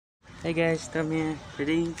Hey guys, Tom here.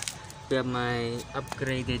 Today we have my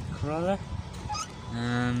upgraded crawler.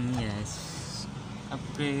 Yes,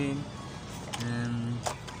 upgrade.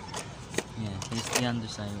 Yeah, here's the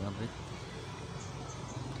underside of it.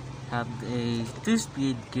 Have a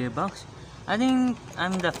 2-speed gearbox. I think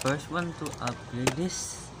I'm the first one to upgrade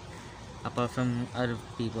this. Apart from other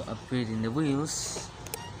people upgrading the wheels.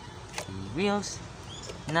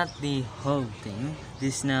 Not the whole thing.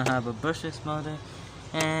 This now have a brushless motor,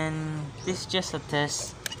 and this is just a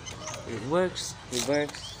test. It works,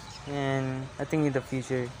 and I think in the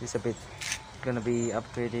future it's a bit gonna be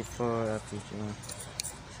upgraded for a future.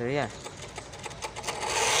 So yeah,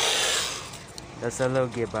 that's a low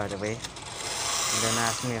gear, by the way. Don't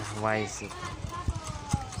ask me why is it.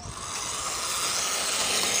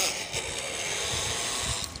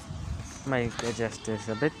 Might adjust this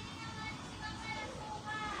a bit.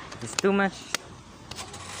 It's too much.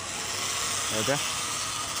 There we go.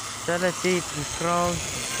 So let's see if we scroll,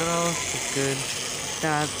 it's good.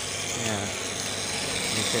 Start, yeah,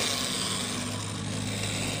 that's it.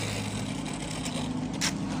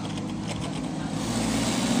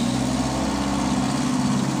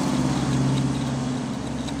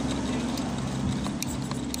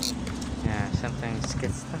 Yeah, sometimes it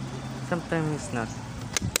gets stuck, sometimes not.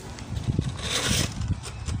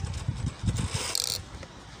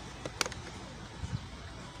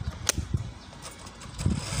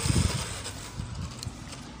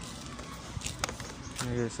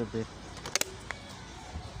 Here's a bit.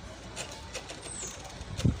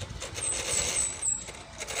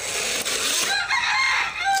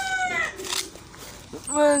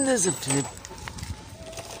 When there's a flip.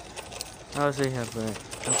 I also have a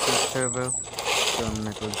turbo from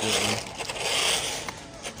Metal Gear.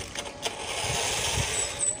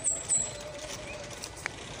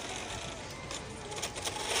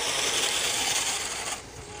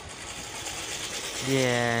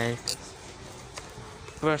 Yeah,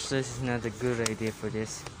 brushless is not a good idea for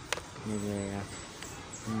this. Maybe,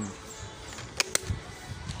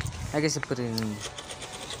 I guess I'll put it in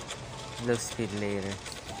low speed later.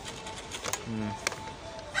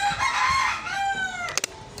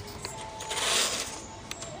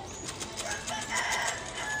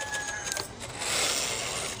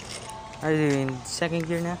 Are you in second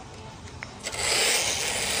gear now?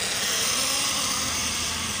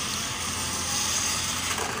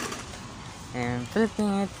 And flipping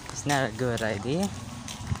it is not a good idea.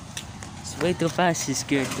 It's way too fast, it's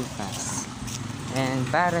geared too fast.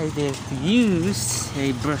 And bad idea to use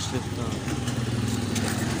a brushless roller.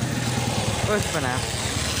 Works for now.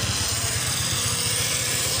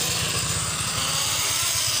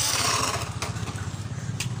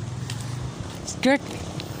 Skirt.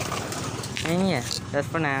 And yeah, that's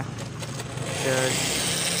for now.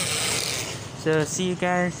 So see you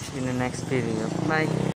guys in the next video. Bye.